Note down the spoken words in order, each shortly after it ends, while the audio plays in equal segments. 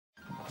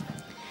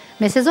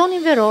Me sezonin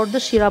veror,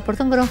 dëshira për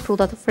të ngrënë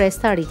fruta të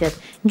freskëta rritet.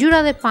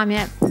 Ngjyra dhe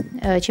pamja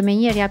që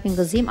menjëherë japin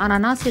gëzim,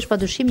 ananasi është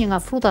padyshim një nga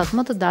frutat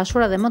më të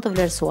dashura dhe më të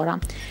vlerësuara.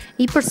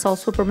 I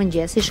përsosur për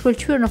mëngjes, i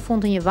shkëlqyer në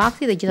fund të një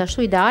vakti dhe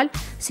gjithashtu ideal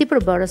si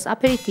përbërës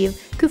aperitiv,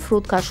 ky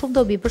frut ka shumë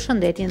dobi për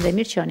shëndetin dhe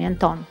mirëqenien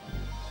tonë.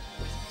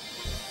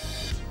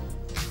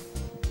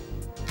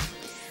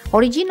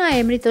 Origjina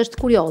e emrit është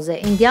kurioze.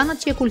 Indianët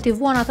që e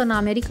kultivuan atë në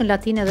Amerikën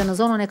Latine dhe në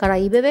zonën e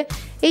Karajibeve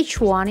e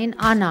quanin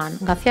anan,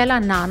 nga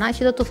fjala nana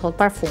që do të thotë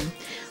parfum.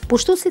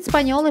 Pushtuesit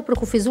spanjollë e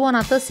përkufizuan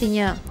atë si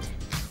një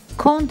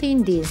konti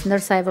indiz,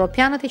 ndërsa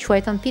evropianët e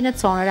quajtën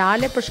pinecone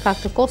reale për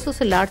shkak të kostës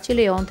së lartë që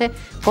lejonte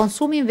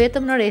konsumin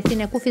vetëm në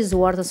rrethin e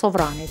kufizuar të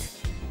sovranit.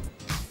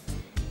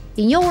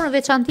 I njohur në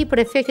veçanti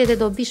për efektet e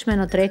dobishme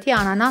në tretje,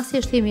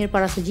 ananasi është i mirë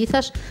para së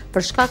gjithash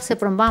për shkak se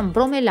përmban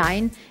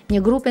bromelain,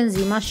 një grup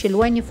enzimash që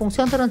luajnë një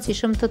funksion të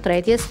rëndësishëm të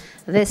tretjes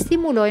dhe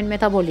stimulojnë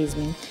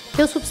metabolizmin.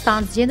 Kjo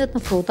substancë gjendet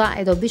në fruta,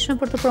 e dobishme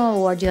për të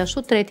promovuar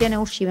gjithashtu tretjen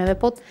e ushqimeve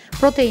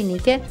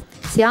proteinike,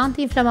 si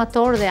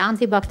antiinflamator dhe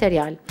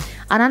antibakterial.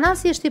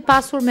 Ananasi është i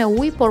pasur me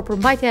ujë, por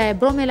përmbajtja e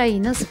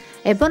bromelainës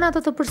e bën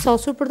atë të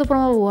përsosur për të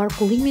promovuar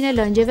kullimin e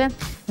lëngjeve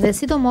dhe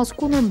sidomos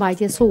kundër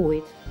mbajtjes së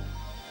ujit.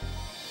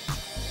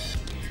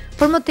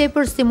 Për më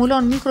tepër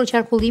stimulon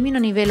mikroqarkullimin në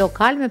nivel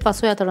lokal me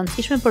pasoja të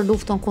rëndësishme për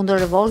luftën kundër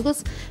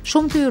revoltës,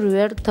 shumë të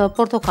yryer të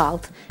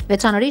portokallt,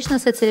 veçanërisht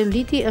nëse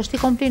celuliti është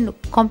i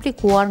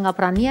komplikuar nga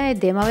prania e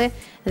edemave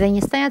dhe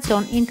një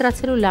stagnacion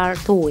intracelular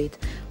të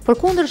ujit.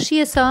 Përkundër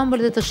shijes së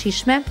ëmbël dhe të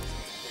shishme,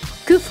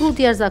 ky frut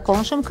i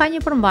jashtëzakonshëm ka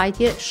një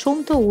përmbajtje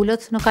shumë të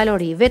ulët në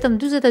kalori, vetëm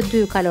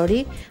 42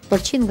 kalori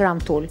për 100 gram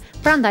tull.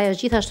 Prandaj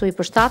është gjithashtu i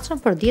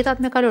përshtatshëm për dietat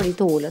me kalori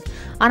të ulët.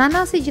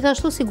 Ananasi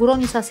gjithashtu siguron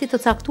një sasi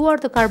të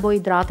caktuar të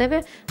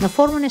karbohidrateve në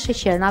formën e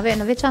sheqernave,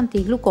 në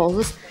veçanti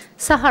glukozës,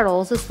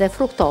 saharozës dhe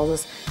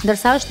fruktozës,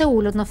 ndërsa është e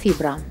ulët në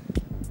fibra.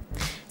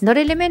 Ndër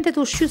elementet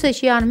ushqyese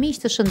që janë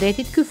miq të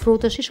shëndetit, ky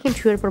frut është i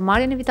shkëlqyer për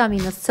marrjen e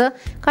vitaminës C,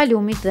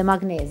 kaliumit dhe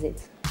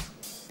magnezit.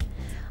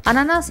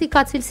 Ananasi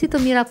ka cilësi të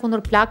mira kundër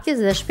plakjes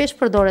dhe shpesh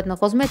përdoret në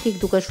kozmetik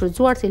duke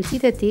shfrytzuar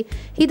cilësitë e tij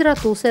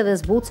hidratuese dhe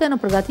zbutëse në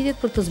përgatitjet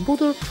për të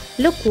zbutur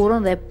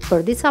lëkurën dhe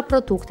për disa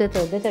produkte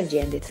të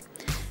detergjentit.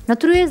 Në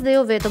tryezë dhe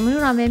jo vetëm,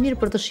 mënyra më e mirë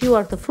për të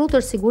shijuar këtë frut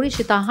është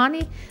sigurisht që ta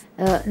hani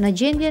në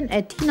gjendjen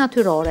e tij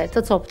natyrore,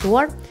 të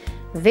coptuar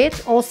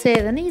vetë ose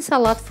edhe në një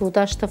sallatë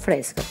frutash të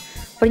freskët.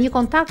 Për një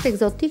kontakt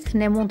egzotik,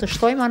 ne mund të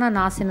shtojmë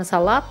ananasin në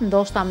sallatë,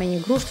 ndoshta me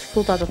një grusht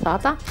fruta të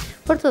thata,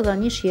 për të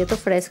dhënë një shije të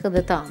freskët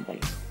dhe të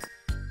ëmbël.